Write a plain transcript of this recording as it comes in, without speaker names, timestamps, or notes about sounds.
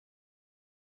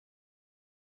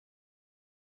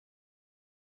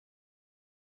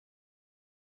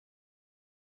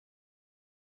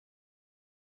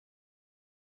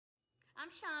I'm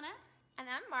Shauna. And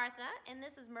I'm Martha, and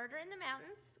this is Murder in the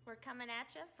Mountains. We're coming at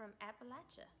you from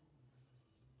Appalachia.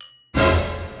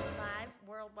 Live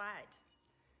worldwide.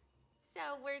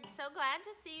 So we're so glad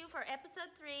to see you for episode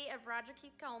 3 of Roger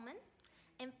Keith Coleman.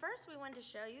 And first we wanted to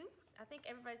show you, I think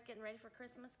everybody's getting ready for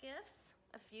Christmas gifts.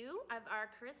 A few of our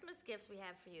Christmas gifts we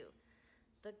have for you.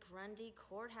 The Grundy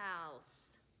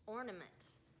Courthouse ornament.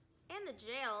 And the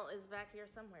jail is back here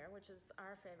somewhere, which is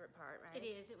our favorite part, right? It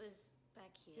is. It was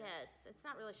back here. Yes, it's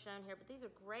not really shown here, but these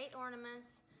are great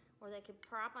ornaments or they could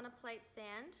prop on a plate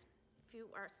stand. If you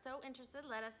are so interested,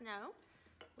 let us know.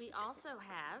 We also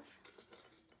have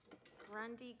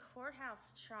Grundy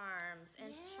Courthouse charms,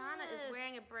 and yes. Shauna is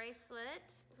wearing a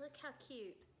bracelet. Look how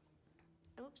cute.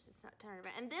 Oops, it's not turning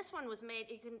around. And this one was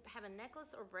made, you can have a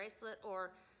necklace or bracelet,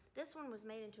 or this one was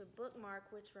made into a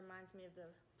bookmark, which reminds me of the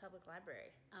public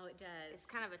library. Oh, it does. It's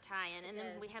kind of a tie-in. And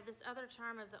then does. we have this other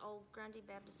charm of the old Grundy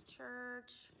Baptist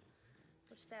Church,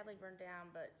 which sadly burned down,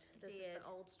 but this is the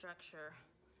old structure.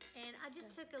 And I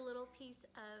just took a little piece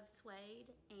of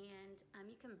suede, and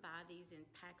you can buy these in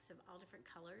packs of all different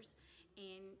colors,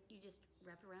 and you just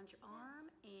wrap it around your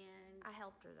arm. And I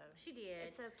helped her though. She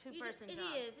did. It's a two-person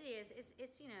job. It is.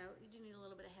 It's you know, you do need a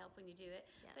little bit of help when you do it.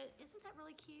 Yes. But isn't that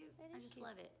really cute? It is I just cute.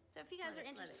 love it. So if you guys are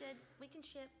interested, we can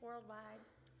ship worldwide.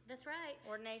 That's right.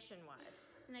 Or nationwide.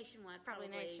 Nationwide, probably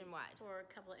nationwide for a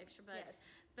couple of extra bucks.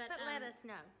 Yes. But let us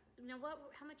know. Now, what?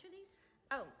 How much are these?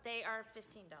 Oh, they are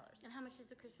 $15. And how much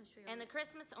is the Christmas tree? And the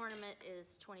Christmas ornament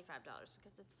is $25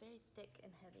 because it's very thick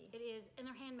and heavy. It is, and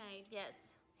they're handmade.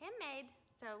 Yes, handmade.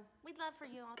 So we'd love for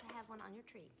you all to have one on your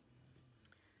tree.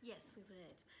 Yes, we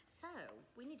would. So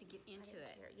we need to get into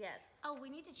it. Cheer. Yes. Oh,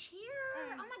 we need to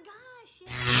cheer! Oh my gosh!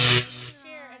 Yes.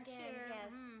 Cheer again. Cheer.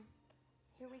 Yes.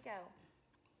 Here we go.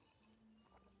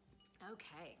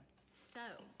 Okay. So,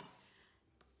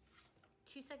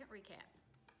 2-second recap.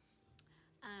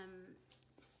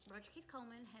 Roger Keith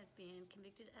Coleman has been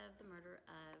convicted of the murder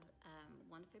of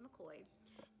Wanda McCoy,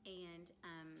 and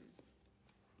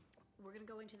we're going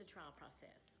to go into the trial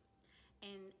process.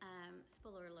 And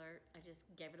spoiler alert, I just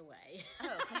gave it away.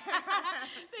 Oh.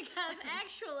 Because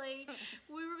actually,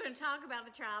 we were going to talk about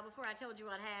the trial before I told you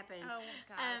what happened. Oh,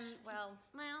 gosh. Well,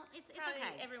 it's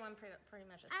okay. Everyone pretty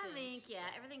much assumes.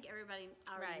 I think everybody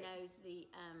already knows the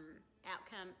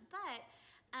outcome. But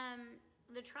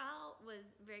the trial was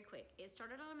very quick. It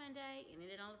started on a Monday and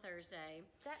ended on a Thursday.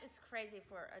 That is crazy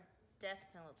for a death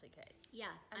penalty case.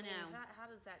 Yeah, I know.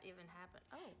 How does that even happen?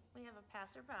 Oh, we have a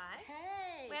passerby.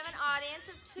 Hey. We have an audience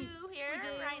of 2 here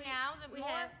right now.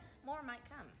 More might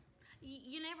come.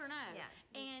 You never know. Yeah.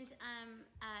 And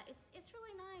it's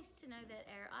really nice to know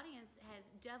that our audience has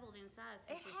doubled in size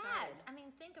since we It started. has. I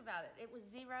mean, think about it. It was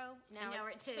 0. Now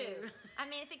we're it's at 2. I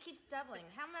mean, if it keeps doubling,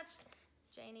 how much,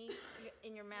 Janie,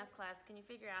 in your math class, can you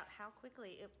figure out how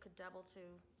quickly it could double to,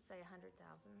 say, 100,000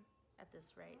 at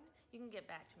this rate? You can get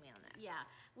back to me on that. Yeah,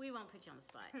 we won't put you on the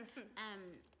spot.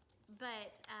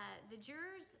 But the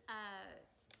jurors,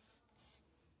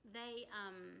 they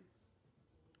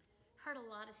heard a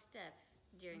lot of stuff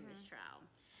during this trial.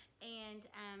 And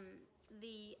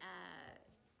the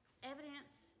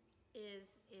evidence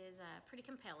is pretty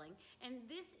compelling. And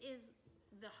this is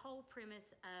the whole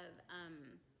premise of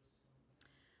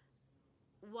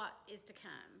what is to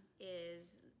come,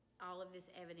 is all of this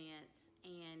evidence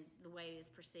and the way it is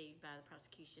perceived by the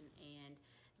prosecution and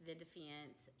the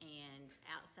defense and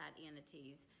outside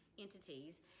entities.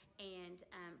 And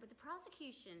but the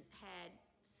prosecution had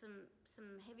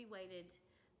some heavy-weighted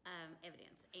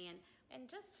evidence. And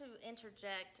just to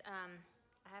interject,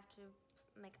 I have to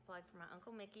make a plug for my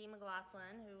Uncle Mickey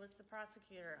McLaughlin, who was the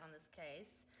prosecutor on this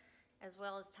case, as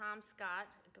well as Tom Scott,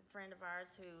 a good friend of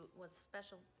ours who was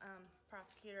special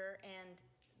prosecutor, and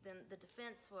then the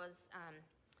defense was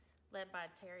led by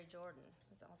Terry Jordan,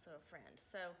 who's also a friend.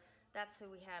 So that's who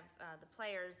we have, the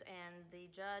players, and the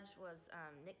judge was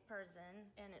Nick Perzin,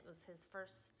 and it was his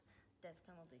first death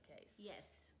penalty case.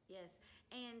 Yes.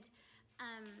 And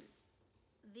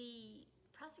the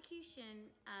prosecution,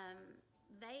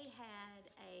 they had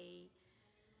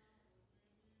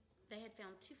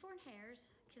found 2 foreign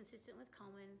hairs consistent with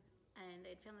Coleman, and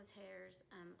they'd found those hairs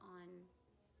on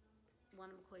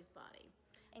Wanda McCoy's body.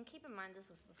 And keep in mind,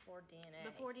 this was before DNA.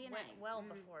 Before DNA. Well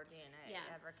before DNA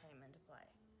ever came into play.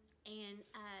 And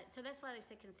so that's why they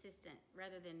say consistent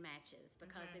rather than matches,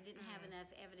 because they didn't have enough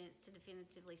evidence to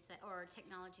definitively say, or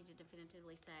technology to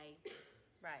definitively say,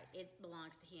 right, it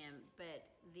belongs to him. But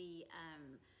the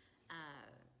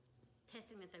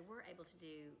testing that they were able to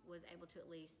do was able to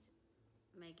at least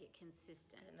make it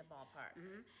consistent. In the ballpark.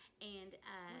 And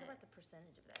I wonder what the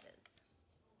percentage of that is.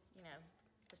 You know,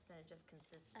 percentage of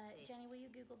consistency. Janie, will you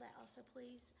Google that also,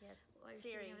 please? Yes. While you're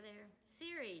Siri. sitting over there.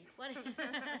 Siri. What is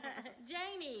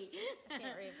Janie. I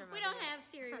can't read from my We don't video. have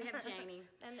Siri, we have Janie.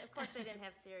 And of course, they didn't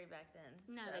have Siri back then.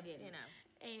 No, so, they didn't. You know.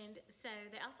 And so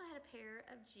they also had a pair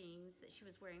of jeans that she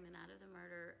was wearing the night of the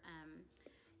murder,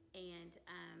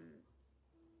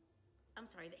 I'm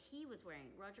sorry, that he was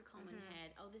wearing. Roger Coleman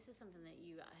had, this is something that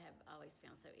you have always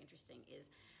found so interesting,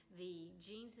 is the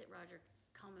jeans that Roger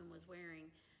Coleman was wearing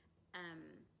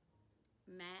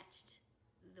matched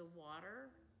the water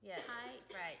height.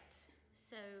 Right.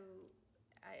 So,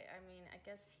 I mean, I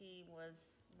guess he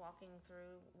was walking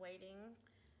through, wading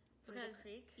through the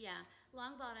creek. Yeah,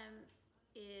 Long Bottom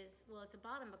is, well, it's a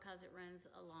bottom because it runs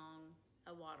along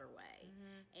a waterway.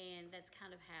 And that's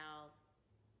kind of how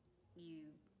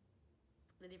the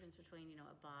difference between,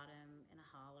 a bottom and a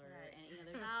holler. Right. And,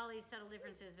 there's all these subtle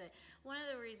differences. But one of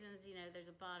the reasons,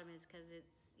 there's a bottom is because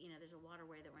it's, there's a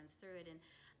waterway that runs through it. And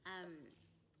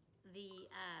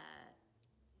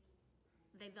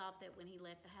they thought that when he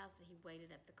left the house that he waded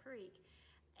up the creek.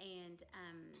 And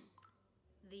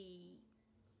the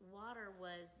water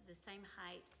was the same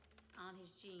height on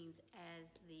his jeans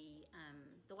as the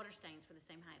water stains were the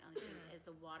same height on his jeans as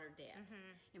the water depth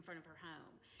in front of her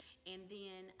home. And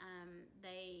then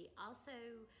they also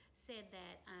said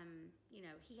that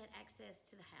he had access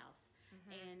to the house,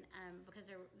 and because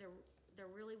there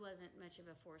really wasn't much of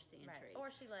a forced entry, or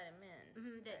she let him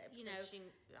in. That she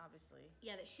obviously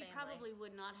that she family. probably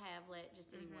would not have let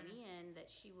just anyone in. That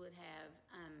she would have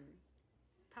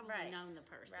probably known the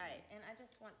person. Right. And I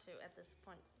just want to at this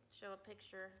point show a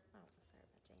picture. Oh, I'm sorry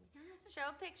about Jamie. No, that's okay. Show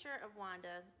a picture of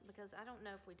Wanda because I don't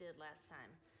know if we did last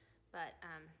time, but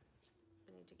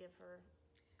we need to give her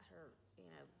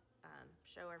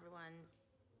show everyone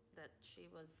that she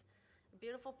was a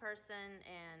beautiful person,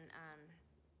 and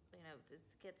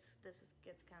this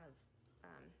gets kind of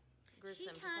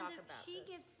gruesome to talk about. She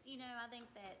gets, I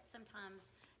think that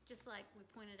sometimes, just like we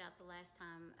pointed out the last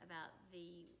time about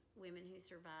the women who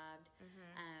survived,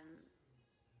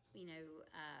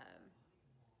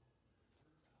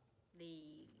 the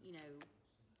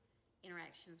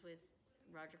interactions with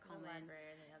Roger Coleman. The library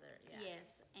and the other,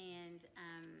 Yes, and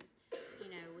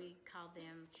we called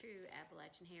them true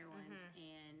Appalachian heroines,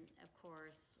 and of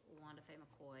course Wanda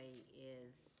McCoy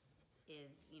is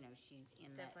she's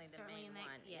in definitely that, the certainly main in that,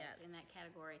 one. yes, in that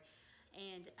category,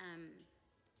 and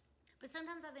but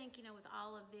sometimes I think with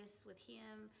all of this with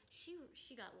him, she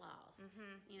got lost.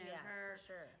 For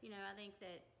sure. I think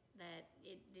that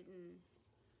it didn't.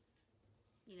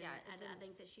 I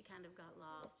think that she kind of got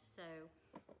lost. So,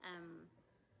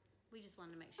 we just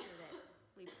wanted to make sure that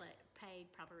we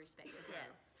paid proper respect to her.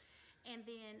 Yes. And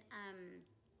then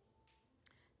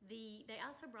they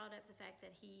also brought up the fact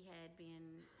that he had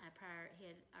been he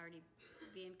had already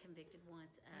been convicted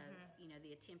once of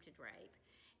the attempted rape,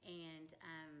 and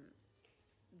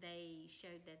they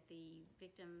showed that the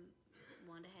victim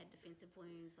Wanda had defensive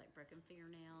wounds like broken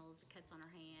fingernails, cuts on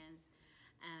her hands.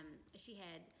 She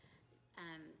had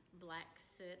black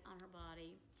soot on her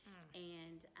body,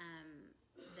 and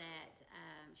that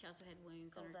she also had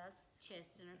wounds on her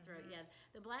chest and her throat. Yeah,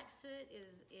 the black soot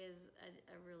is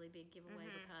a really big giveaway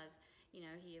because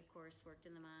he of course worked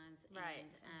in the mines,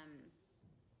 right? And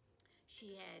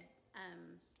she had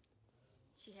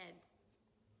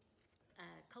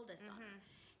coal dust on her,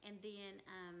 and then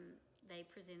they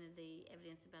presented the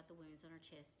evidence about the wounds on her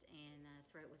chest and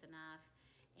throat with a knife,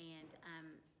 and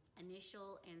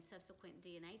initial and subsequent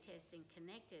DNA testing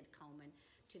connected Coleman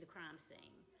to the crime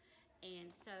scene.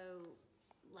 And so,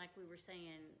 like we were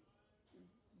saying,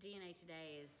 DNA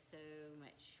today is so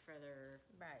much further.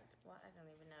 Right. Well, I don't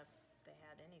even know if they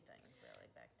had anything really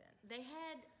back then. They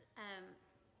had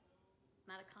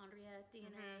mitochondria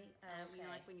DNA. Okay.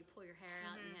 Like when you pull your hair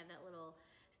out, you have that little.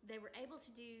 They were able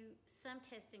to do some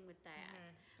testing with that,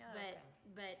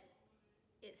 but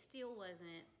it still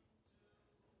wasn't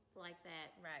like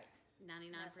that. Right. 99%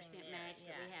 match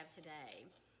that we have today.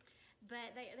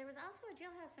 But there was also a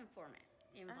jailhouse informant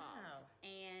involved.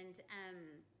 And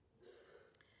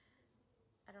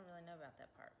I don't really know about that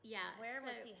part. Yeah. Where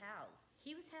was he housed?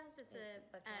 He was housed at the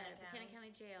Buchanan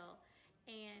County Jail,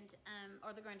 and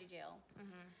or the Grundy Jail.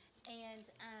 And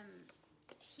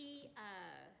he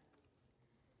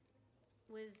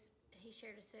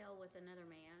shared a cell with another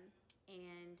man,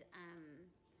 and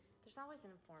there's always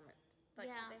an informant.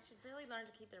 They should really learn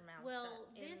to keep their mouths shut. Well,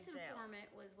 this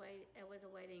informant was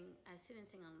awaiting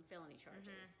sentencing on felony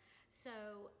charges.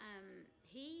 So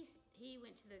he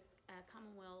went to the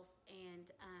Commonwealth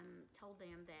and told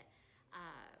them that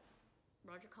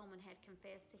Roger Coleman had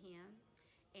confessed to him,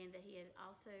 and that he had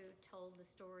also told the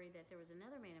story that there was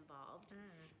another man involved,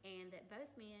 and that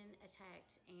both men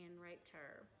attacked and raped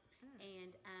her.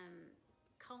 And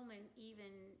Coleman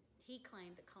he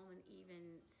claimed that Coleman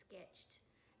even sketched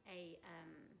a,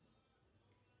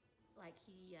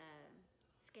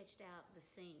 sketched out the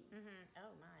scene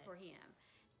Oh, my. for him.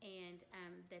 And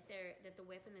that the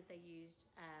weapon that they used,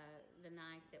 the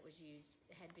knife that was used,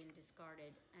 had been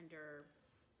discarded under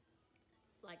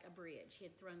like a bridge. He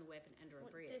had thrown the weapon under a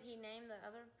bridge. Did he name the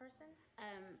other person?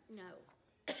 No.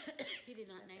 He did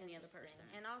not name the other person.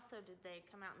 And also, did they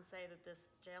come out and say that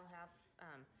this jailhouse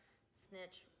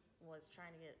snitch was trying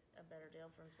to get a better deal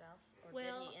for himself? Or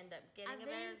did he end up getting a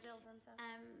better deal for himself?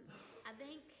 I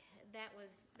think that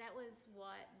was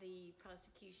what the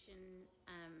prosecution,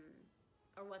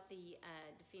 or what the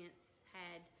defense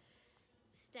had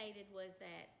stated, was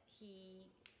that he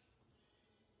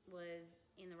was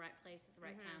in the right place at the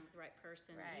right time with the right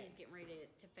person. Right. He was getting ready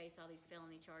to face all these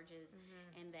felony charges,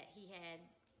 and that he had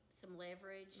some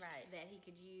leverage that he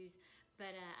could use.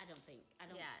 But I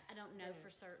don't know for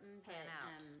certain. Pan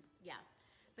out. Yeah,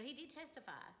 but he did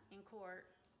testify in court,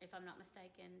 if I'm not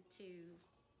mistaken, to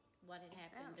what had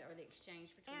happened or the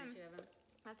exchange between the two of them.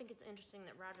 I think it's interesting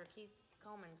that Roger Keith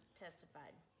Coleman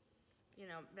testified. You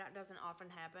know, that doesn't often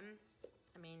happen.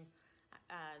 I mean,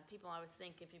 people always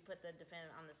think if you put the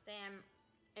defendant on the stand,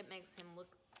 it makes him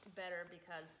look better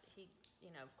because he, you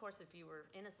know, of course, if you were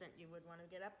innocent, you would want to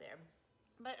get up there.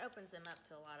 But it opens him up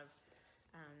to a lot of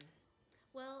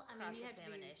well, I mean, you have to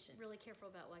be cross-examination. really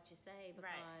careful about what you say,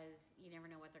 because you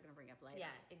never know what they're going to bring up later.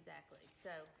 Yeah, exactly.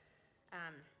 So,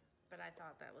 but I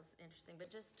thought that was interesting. But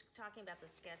just talking about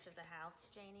the sketch of the house,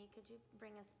 Janie, could you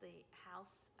bring us the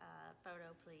house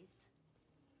photo, please?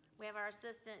 We have our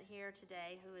assistant here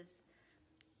today who is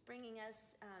bringing us,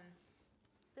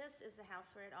 this is the house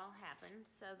where it all happened.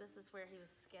 So this is where he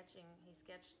was sketching. He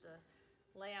sketched the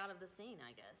layout of the scene,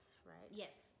 I guess, right?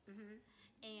 Yes.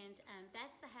 And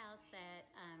that's the house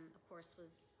that, of course,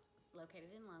 was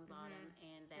located in Lone Bottom,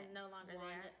 and that And no longer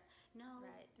Wanda, there? no,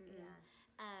 Right, yeah.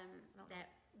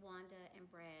 that Wanda and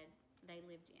Brad, they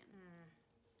lived in.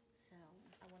 So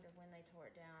I wonder when they tore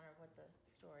it down or what the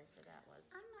story for that was.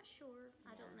 I'm not sure.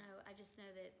 I don't know. I just know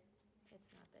that It's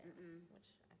not there, which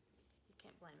you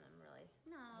can't blame them, really.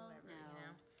 no. You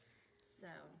know?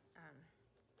 So,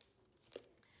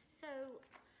 So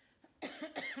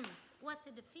what the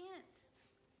defense?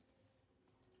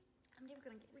 I'm never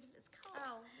going to get rid of this cough.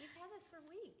 oh, you've had this for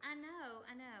weeks. I know.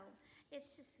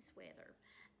 It's just this weather.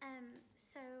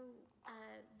 So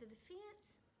the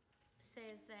defense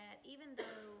says that even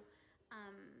though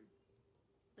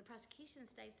the prosecution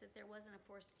states that there wasn't a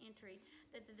forced entry,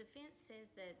 that the defense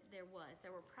says that there were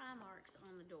pry marks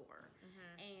on the door,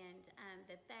 and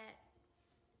that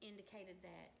indicated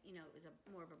that, you know, it was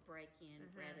more of a break-in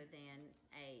rather than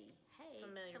a, hey,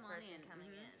 Familiar come on person in. coming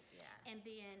in, yeah. And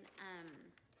then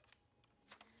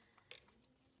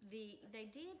they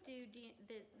did do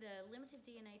the limited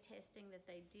DNA testing that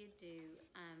they did do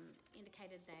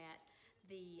indicated that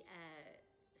the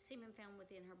semen found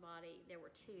within her body, there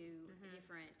were two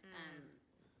different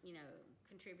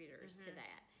contributors to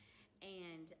that,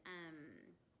 and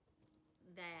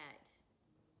that,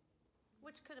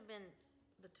 Which could have been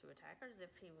the two attackers if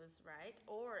he was right,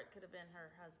 or it could have been her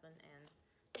husband and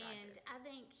Roger. and I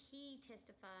think he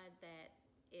testified that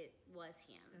it was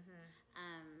him,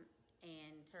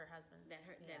 and Her husband. that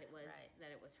Yeah, it was right.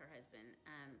 that it was her husband.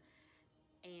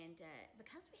 And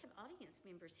because we have audience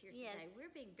members here today, Yes. we're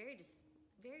being very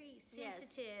Yes.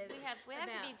 sensitive. We have to be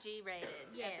about- G-rated.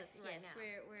 Yes, right yes, now.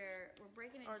 we're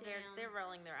breaking it Or down. they're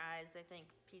rolling their eyes. They think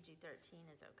PG-13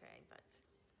 is okay, but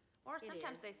or It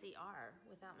sometimes is. they see R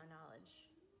without my knowledge.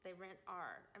 They rent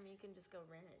R. I mean, you can just go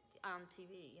rent it on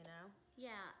TV. You know,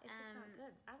 Yeah, it's just not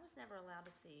good. I was never allowed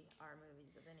to see R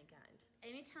movies of any kind.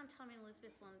 anytime Tommy and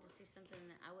Elizabeth wanted to see something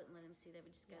that I wouldn't let them see, they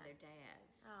would just go to Yeah. their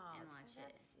dads Oh, and so watch it.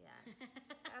 that's,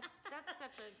 yeah. That's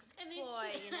such a And then ploy,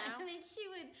 you know. and then she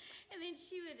would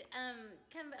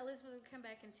Elizabeth would come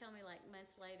back and tell me like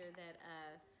months later that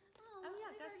Oh, yeah,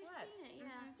 we've guess already what? seen it.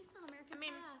 Yeah, we saw American I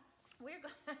mean, Pie. We're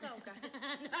going. Oh God.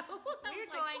 No, We're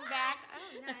going back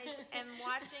and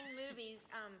watching movies.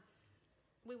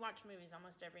 We watch movies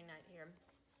almost every night here.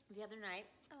 The other night,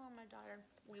 my daughter,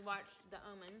 we watched The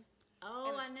Omen.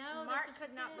 Oh, And I know. Mark that's what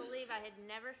could you not said. believe I had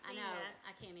never I seen know. that.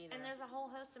 I can't either. And there's a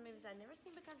whole host of movies I'd never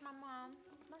seen because my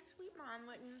sweet mom,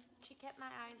 wouldn't. She kept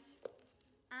my eyes.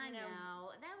 I you know,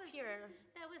 know. That was pure.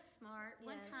 That was smart.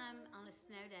 One Yes. time on a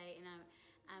snow day, and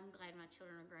I'm glad my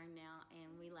children are grown now,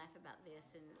 and we laugh about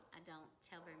this, and I don't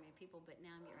tell very many people, but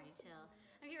now I'm getting ready to tell.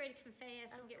 I'm getting ready to confess.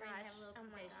 I'm getting ready to have a little Oh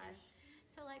my confession. gosh.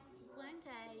 So like one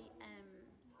day,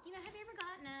 have you ever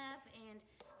gotten up and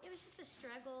it was just a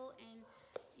struggle and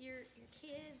your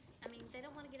kids, I mean, they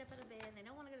don't want to get up out of bed, they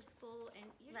don't want to go to school, and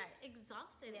you're just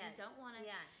exhausted and don't want to,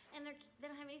 and they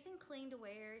don't have anything clean to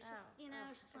wear. It's just,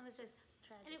 it's just one of those,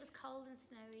 and it was cold and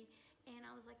snowy, and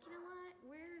I was like, you know what,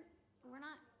 we're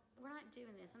not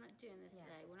doing this. I'm not doing this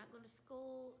today. We're not going to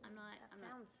school. I'm not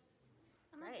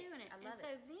doing it. And so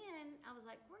then I was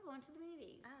like, we're going to the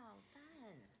movies. Oh,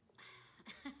 fun.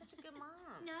 Such a good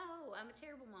mom. No, I'm a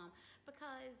terrible mom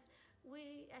because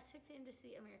I took them to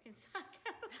see American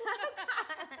Psycho.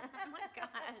 Oh my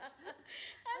gosh.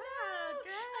 I know.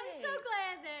 Great. I'm so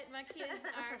glad that my kids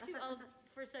are too old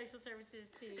for social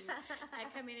services to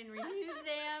come in and remove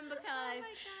them because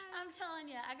I'm telling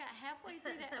you, I got halfway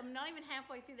through that. I'm not even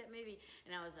halfway through that movie,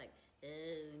 and I was like,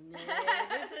 oh no,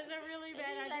 this is a really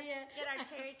bad idea. Let's get our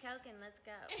cherry Coke and let's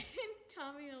go. And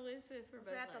Tommy and Elizabeth were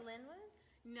both Was that like, the Linwood?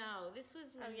 No, this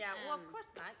was when, Oh yeah, well of course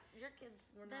not. Your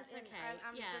kids were not. That's okay.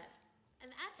 I'm just and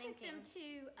I took thinking. them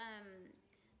to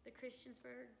the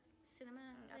Christiansburg Cinema.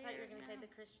 I thought you were going to say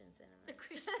the Christian Cinema. The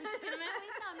Christian Cinema. We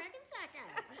saw American Psycho.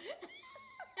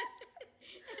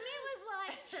 And it was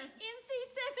like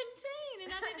NC-17,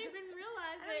 and I didn't even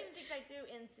realize I don't even think they do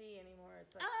NC anymore.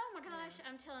 It's like, oh my gosh,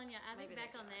 I'm telling you, I think Maybe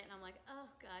back they on do. that, and I'm like, oh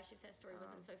gosh, if that story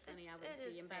wasn't so funny, I would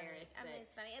it be is embarrassed. Funny. I mean,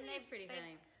 it's funny, and it's pretty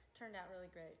funny. Turned out really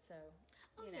great. So,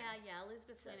 Oh yeah.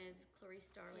 Elizabeth went as Clarice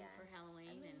Starling for Halloween,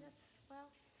 I mean, and that's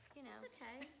it's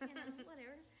okay,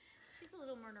 whatever. She's a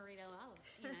little Murderito Olive,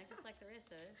 just like the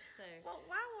rest of us. So. Well,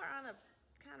 while we're on a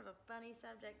kind of a funny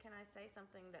subject, can I say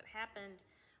something that happened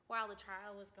while the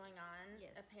trial was going on?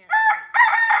 Yes. Apparently,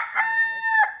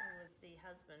 who was the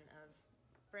husband of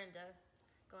Brenda,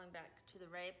 going back to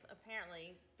the rape.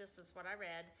 Apparently, this is what I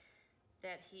read,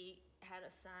 that he had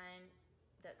a sign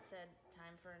that said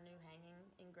 "Time for a new hanging"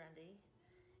 in Grundy,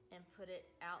 and put it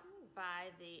out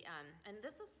by the and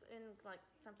this was in like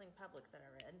something public that I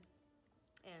read,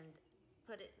 and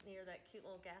put it near that cute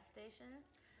little gas station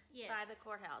by the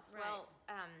courthouse. Right. Well,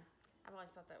 I've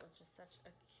always thought that was just such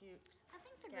a cute. I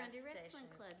think the gas Grundy Wrestling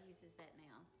station. Club uses that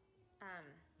now.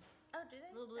 Oh, do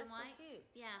they? Little blue and That's white? So cute.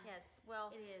 Yeah. Yes.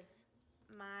 Well, It is.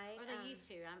 my Or they used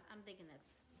to. I'm thinking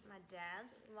that's. my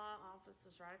dad's law office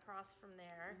was right across from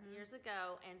there years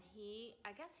ago, and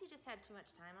I guess he just had too much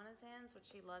time on his hands,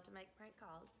 which he loved to make prank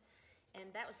calls. And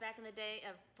that was back in the day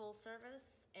of full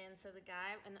service, and so the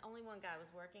only one guy was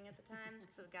working at the time,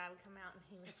 so the guy would come out and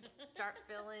he would start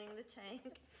filling the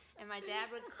tank, and my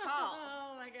dad would call.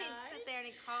 Oh my gosh. He'd sit there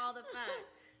and he'd call the phone.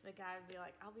 The guy would be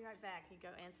like, I'll be right back. He'd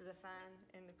go answer the phone,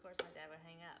 and of course my dad would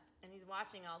hang up. And he's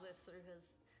watching all this through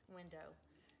his window.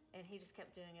 And he just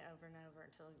kept doing it over and over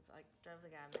until it like drove the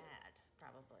guy mad,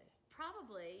 probably.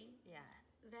 Probably. Yeah.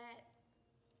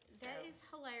 That is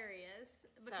hilarious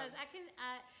because I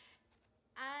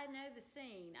know the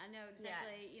scene. I know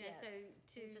exactly, so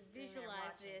to Just sitting there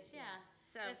visualize watching, this,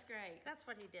 So that's great. That's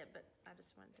what he did, but I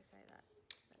just wanted to say that.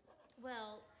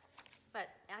 Well, But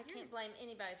I can't blame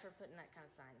anybody for putting that kind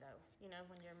of sign, though.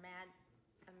 When you're mad,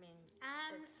 I mean,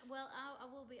 I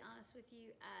will be honest with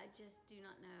you. I just do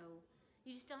not know.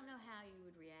 You just don't know how you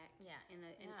would react. Yeah. And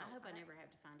I hope I never have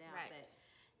to find out. Right. But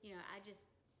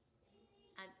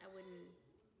I wouldn't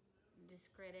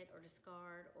discredit or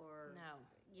discard or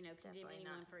condemn definitely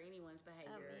anyone not. for anyone's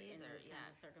behavior in either, those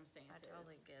kinds of circumstances. I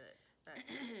totally get it. But,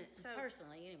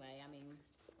 Personally, anyway. I mean,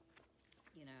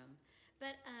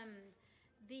 but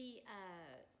the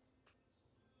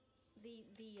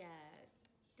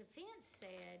defense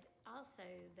said also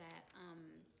that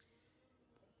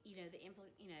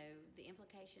the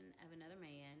implication of another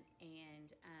man,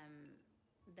 and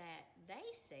that they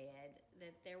said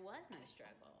that there was no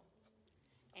struggle,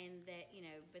 and that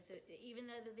but even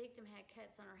though the victim had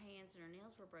cuts on her hands and her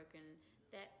nails were broken,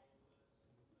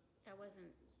 there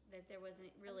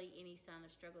wasn't really any sign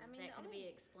of struggle. I mean, that could be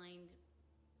explained.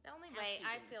 The only way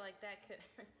I feel like that could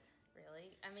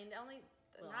really, I mean, the only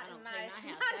not in my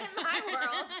house, not in my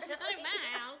world, not in my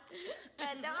house.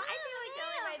 But I feel like the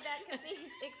only way that could be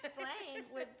explained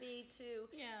would be to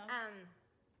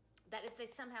that if they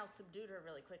somehow subdued her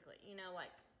really quickly,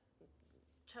 like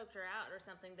choked her out or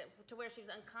something, to where she was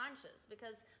unconscious,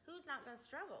 because who's not going to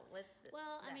struggle with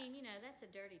Well, that? I mean, that's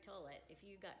a dirty toilet. If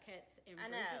you've got cuts and I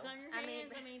bruises know. on your I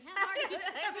hands, mean, how hard is it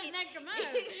to open that commode?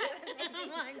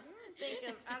 I'm like,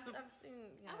 I've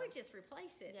seen. I would just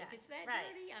replace it if it's that right.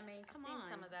 dirty. I mean, come I've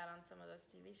on. seen some of that on some of those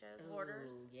TV shows. Ooh,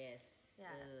 Hoarders. Yes.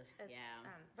 Yeah. Yeah.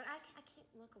 But I can't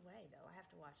look away though. I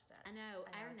have to watch that. I know.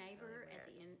 Our it's neighbor really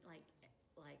at the end,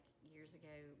 like years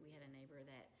ago, we had a neighbor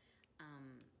that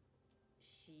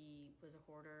she was a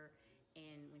hoarder,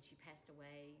 and when she passed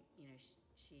away,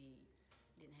 she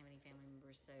didn't have any family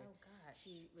members, so Oh, gosh.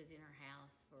 she was in her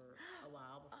house for a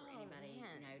while before Oh, anybody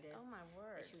man. noticed. Oh, my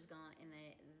word. That she was gone, and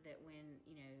that when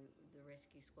the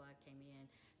rescue squad came in,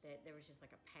 that there was just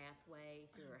like a pathway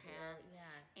through her house.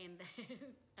 Yeah. And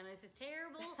I know this is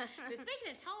terrible. But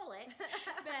speaking of toilets,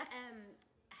 but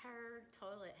her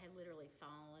toilet had literally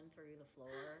fallen through the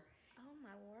floor. Oh,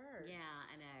 my word. Yeah,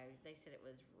 I know. They said it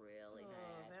was really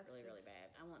bad. That's Really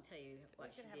bad. I won't tell you what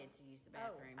she did to use the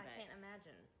Oh, bathroom. I but can't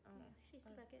imagine. Oh, she used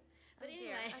the bucket. oh But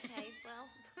dear. anyway. Okay, well.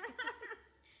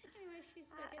 Anyway, she's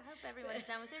I bucket. hope everyone's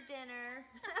done with their dinner.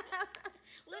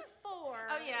 Well, it's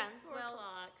 4. Oh, yeah. It's 4 Well,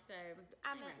 o'clock, so.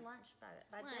 I anyway. meant lunch by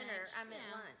Lunch, dinner. I meant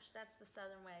yeah. lunch. That's the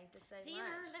southern way to say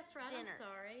Dinner, lunch. that's right. Dinner. I'm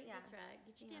sorry. Yeah. That's right.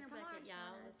 Get your Yeah, dinner come bucket, on,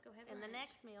 y'all. Shauna. Let's go have And lunch. the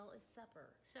next meal is supper.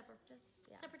 Supper. Just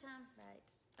Supper time. Right.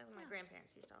 That's what my Yeah.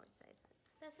 grandparents used to always say.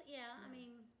 That's I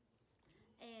mean,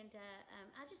 and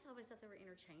I just always thought they were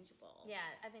interchangeable. Yeah,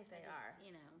 I think they are.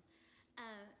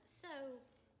 So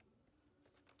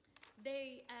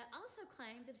they also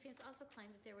claimed, the defense also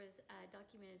claimed that there was a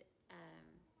documented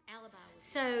alibi.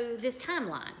 So this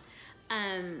timeline,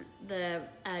 the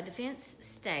defense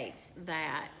states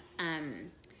that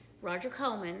Roger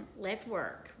Coleman left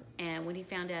work and when he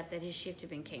found out that his shift had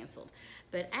been canceled.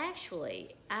 But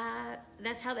actually,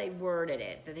 that's how they worded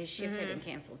it, that his shift had been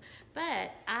canceled.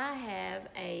 But I have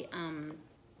a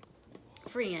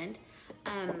friend,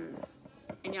 and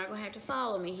y'all gonna have to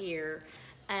follow me here.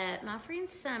 My friend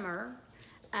Summer,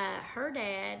 her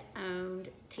dad owned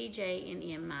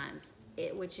TJ&M Mines,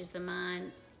 which is the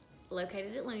mine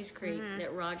located at Looney's Creek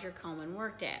that Roger Coleman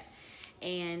worked at.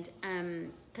 And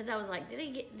because I was like,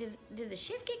 did the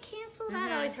shift get canceled?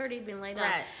 I'd always heard he'd been laid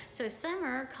off. So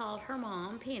Summer called her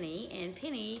mom, Penny, and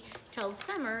Penny told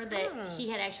Summer that he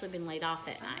had actually been laid off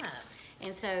that night.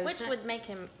 And so, Which would make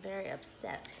him very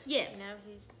upset. Yes. You know,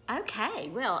 he's. Okay,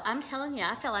 well, I'm telling you,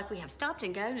 I feel like we have stopped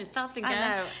and gone and stopped and gone.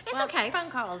 I know. It's Well, okay. Phone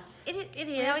calls. It is.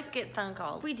 We always get phone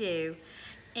calls. We do.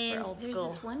 And old there's school.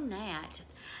 this one Nat.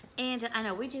 And I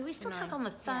know we do. We still talk on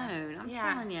the phone. I'm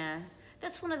telling you.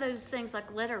 That's one of those things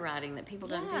like letter writing that people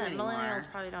don't do anymore. Millennials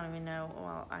probably don't even know.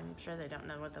 Well, I'm sure they don't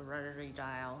know what the rotary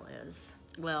dial is.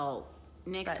 Well,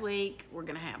 next week we're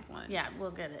going to have one. Yeah, we'll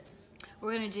get it.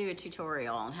 We're going to do a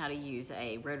tutorial on how to use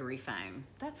a rotary phone.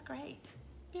 That's great.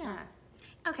 Yeah.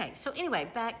 Okay, so anyway,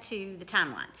 back to the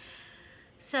timeline.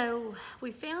 So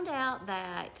we found out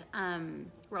that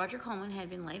Roger Coleman had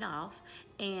been laid off,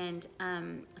 and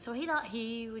so he thought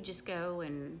he would just go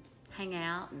and hang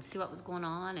out and see what was going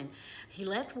on, and he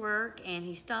left work and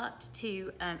he stopped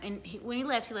to, when he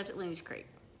left at Looney's Creek,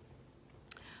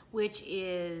 which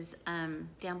is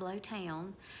down below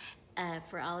town.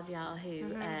 For all of y'all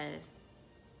who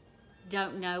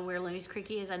don't know where Looney's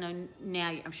Creek is, I know now,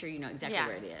 I'm sure you know exactly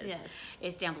where it is. Yes.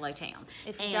 It's down below town.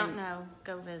 If you don't know,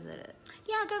 go visit it.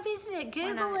 Yeah, go visit it.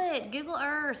 Google it. Google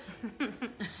Earth.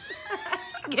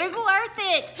 Google Earth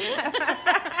it.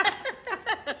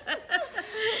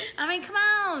 I mean, come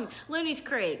on. Looney's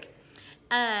Creek.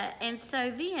 And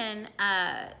so then,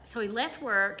 so he left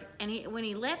work, and when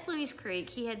he left Looney's Creek,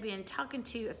 he had been talking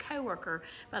to a coworker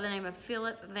by the name of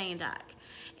Philip Van Dyke.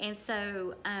 And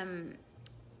so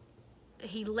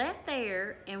he left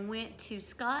there and went to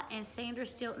Scott and Sandra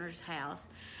Stiltner's house,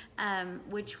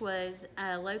 which was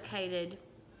located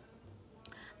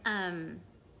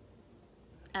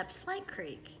up Slate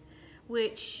Creek,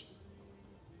 which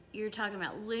you're talking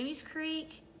about Looney's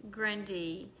Creek,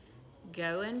 Grundy,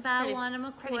 going by Wanda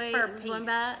McCoy, going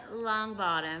by Long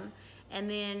Bottom, and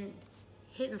then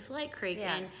hitting Slate Creek.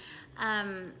 Yeah.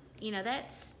 And, you know,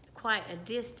 that's quite a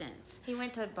distance. He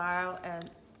went to borrow a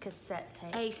cassette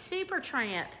tape. A Super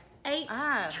Tramp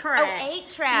 8-track. Oh,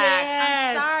 8-track.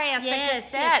 Yes. I'm sorry, I said Yes,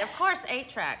 cassette. yes. Of course,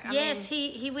 8-track. Yes,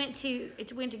 he went to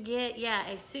get,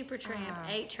 a Super Tramp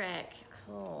 8-track.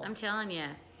 Cool. I'm telling you.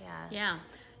 Yeah. Yeah.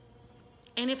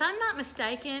 And if I'm not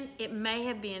mistaken, it may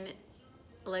have been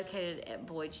located at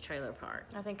Boyd's Trailer Park.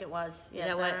 I think it was. Yes, Is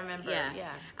that what? I remember. Yeah.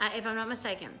 Yeah. If I'm not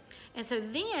mistaken. And so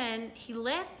then he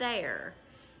left there.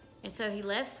 And so he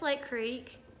left Slate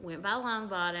Creek, went by Long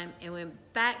Bottom, and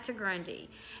went back to Grundy.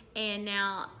 And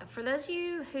now, for those of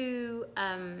you who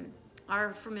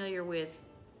are familiar with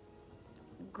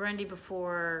Grundy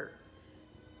before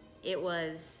it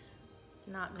was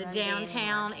Not the Grundy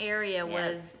downtown anymore. area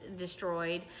was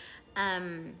destroyed,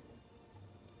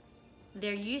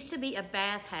 there used to be a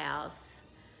bathhouse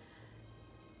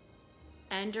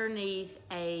underneath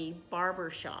a barber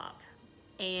shop,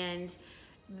 and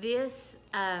this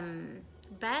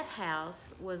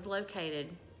bathhouse was located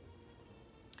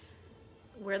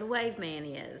where the wave man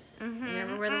is.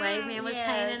 Remember where the wave man was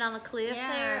painted on the cliff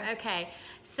there? Okay.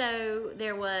 So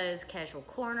there was Casual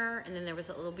Corner, and then there was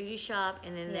a little beauty shop,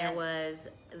 and then there was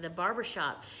the barber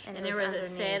shop. And there was a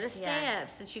set of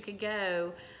steps that you could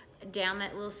go down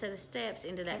that little set of steps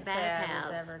into that bathhouse. I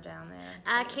was ever down there.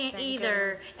 I can't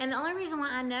either. Goodness. And the only reason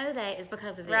why I know that is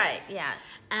because of this. Right, yeah.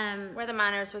 Where the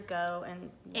miners would go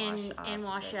and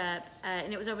wash up.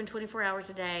 And it was open 24 hours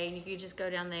a day, and you could just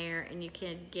go down there and you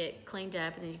could get cleaned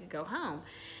up, and then you could go home.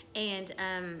 And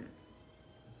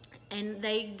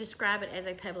they describe it as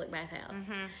a public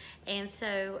bathhouse. And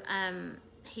so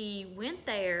he went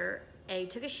there, and he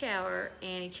took a shower,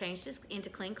 and he changed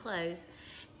into clean clothes.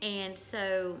 And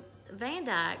so Van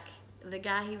Dyke, the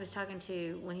guy he was talking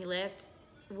to when he left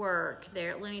work there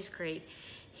at Looney's Creek,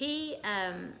 he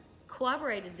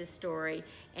corroborated this story,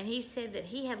 and he said that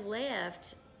he had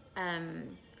left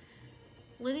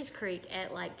Looney's Creek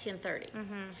at like 10:30.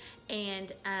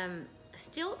 And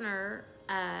Stiltner,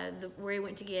 where he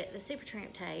went to get the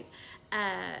Supertramp tape,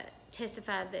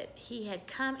 testified that he had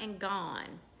come and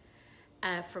gone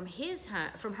from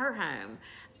her home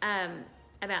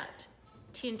about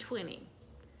 10:20.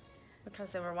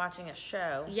 Because they were watching a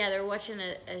show. Yeah, they were watching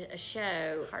a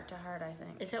show. Heart to Heart, I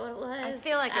think. Is that what it was? I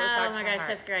feel like it was Heart to Heart. Oh my gosh,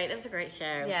 that's great. That was a great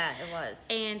show. Yeah, it was.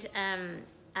 And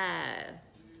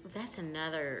that's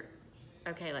another.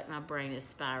 Okay, like my brain is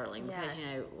spiraling because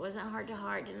wasn't Heart to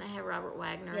Heart? Didn't they have Robert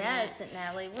Wagner? Yes, and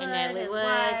Natalie Wood. And Natalie Wood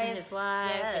and his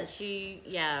wife, and she,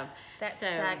 That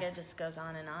saga just goes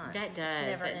on and on. That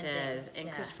does.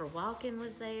 And Christopher Walken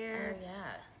was there. Oh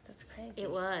yeah, that's crazy. It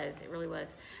was. It really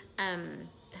was.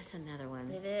 That's another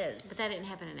one. It is. But that didn't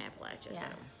happen in Appalachia. Yeah. So.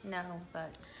 No,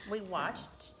 but we can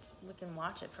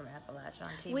watch it from Appalachia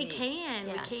on TV. We can,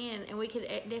 and we could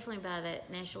definitely buy that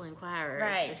National Enquirer.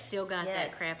 Right. It's still got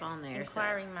that crap on there.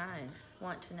 Inquiring minds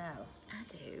want to know. I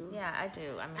do. Yeah, I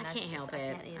do. I mean, I can't help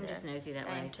it. I'm just nosy that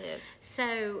way. Too.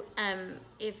 So,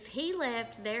 if he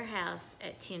left their house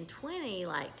at 10:20,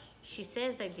 like she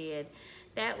says they did,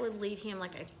 that would leave him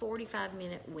like a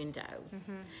 45-minute window.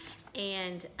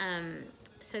 And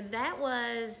so that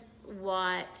was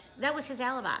his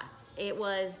alibi. It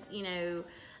was,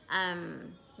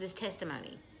 this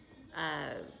testimony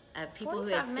of people who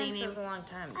had seen him. 45 minutes is a long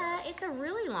time. It's a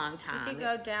really long time. You could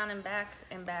go down and back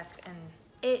and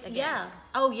again. Yeah.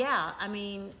 Oh, yeah. I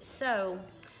mean, so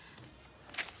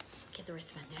get the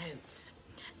rest of my notes.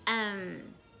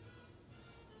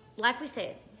 Like we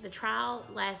said, the trial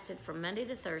lasted from Monday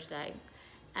to Thursday.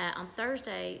 On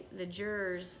Thursday, the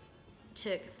jurors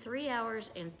took 3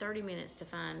 hours and 30 minutes to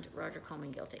find Roger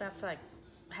Coleman guilty. That's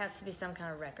has to be some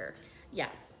kind of record. Yeah.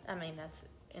 I mean, that's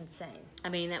insane. I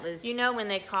mean, that was... when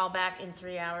they call back in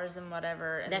 3 hours and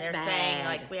whatever, and they're saying,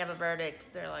 like, we have a verdict,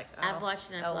 they're like, I've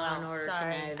watched enough Law and Order to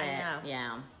know that. I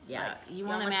know. Yeah. Like, you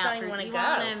want them out for...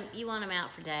 You want them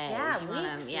out for days. Yeah, you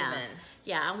want weeks them, even.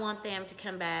 Yeah, I want them to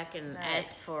come back and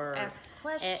ask questions.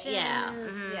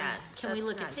 Can we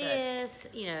look at this?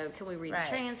 Can we read the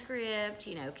transcript?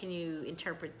 Can you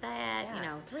interpret that?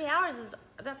 3 hours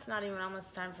that's not even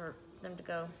almost time for them to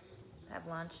go have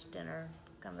lunch, dinner,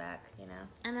 come back,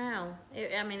 I know.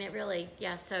 It really,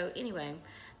 so anyway,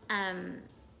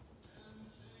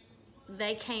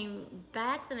 they came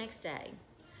back the next day,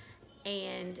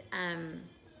 and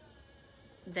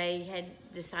they had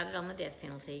decided on the death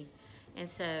penalty. And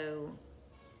so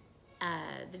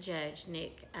the judge,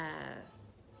 Nick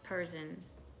Pearson,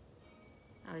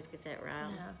 I always get that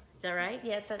right. Yeah. Is that right?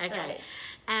 Yes, that's right.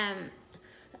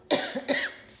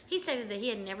 He stated that he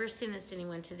had never sentenced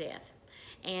anyone to death,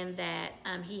 and that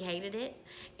he hated it,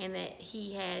 and that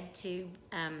he had to,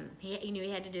 he knew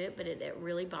he had to do it, but it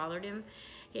really bothered him.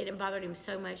 It bothered him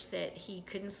so much that he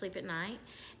couldn't sleep at night.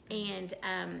 And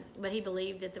but he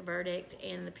believed that the verdict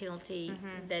and the penalty,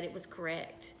 that it was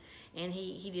correct. And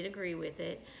he did agree with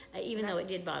it, even though it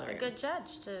did bother him. A good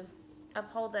judge to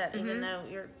uphold that, even though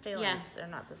your feelings are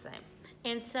not the same.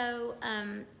 And so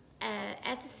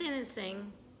at the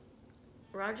sentencing,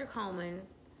 Roger Coleman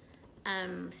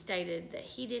stated that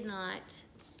he did not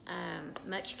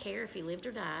much care if he lived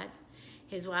or died.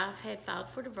 His wife had filed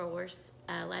for divorce.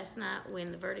 Last night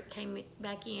when the verdict came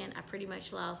back in, I pretty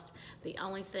much lost the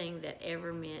only thing that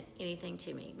ever meant anything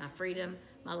to me. My freedom,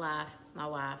 my life, my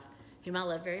wife, whom I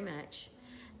love very much.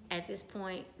 At this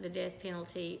point, the death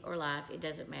penalty or life, it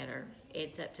doesn't matter.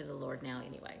 It's up to the Lord now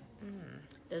anyway.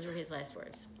 Those were his last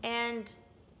words. And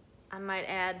I might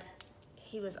add,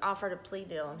 he was offered a plea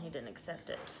deal and he didn't accept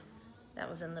it. That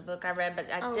was in the book I read,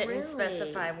 but I didn't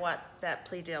specify what that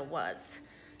plea deal was.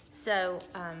 So,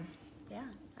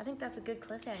 I think that's a good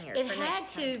cliffhanger. It had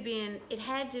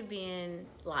to been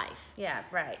life. Yeah,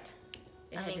 right.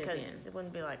 It I had mean, to have because been. it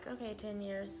wouldn't be like, okay, 10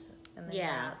 years. And then Yeah,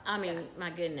 you're out. I mean, my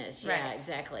goodness, yeah, Right.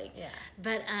 exactly. Yeah.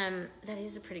 But that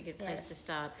is a pretty good place Yes. to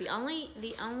stop. The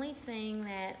only thing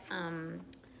that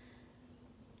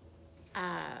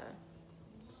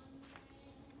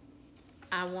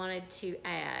I wanted to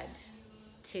add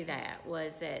to that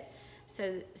was that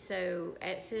so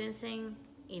at sentencing,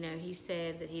 you know, he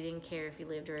said that he didn't care if he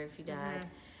lived or if he died,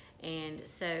 and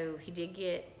so he did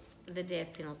get the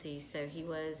death penalty. So he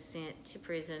was sent to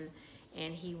prison,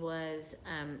 and he was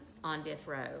on death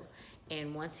row.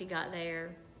 And once he got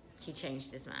there, he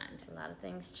changed his mind. A lot of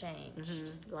things changed.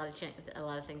 A lot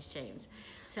of things changed.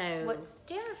 So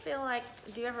Do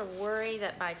you ever worry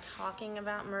that by talking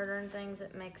about murder and things,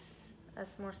 it makes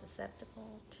us more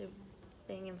susceptible to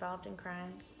being involved in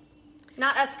crimes?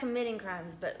 Not us committing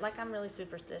crimes, but like I'm really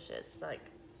superstitious. Like,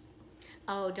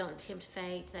 oh, don't tempt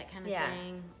fate, that kind of Yeah.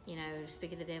 thing. You know,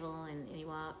 speak of the devil and he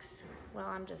walks. well,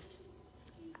 I'm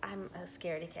a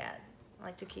scaredy cat. I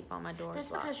like to keep all my doors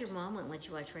That's locked. because your mom wouldn't let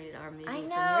you watch rated R movies I when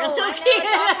know, you were a little it's kid.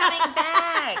 all coming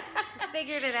back. I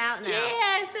figured it out now.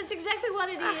 Yes, that's exactly what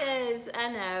it is. I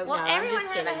know. Well, no, I'm everyone just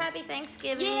have a kidding. happy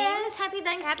Thanksgiving. Yes, happy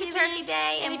Thanksgiving. Turkey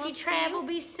Day, And and if we'll you see travel, you.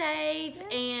 be safe.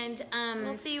 And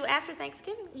We'll see you after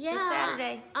Thanksgiving. yeah, This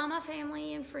Saturday. all my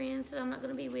family and friends that I'm not going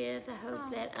to be with. I hope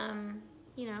Oh. that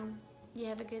you know, you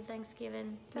have a good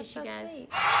Thanksgiving. That's Miss you so guys. sweet.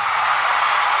 Bye.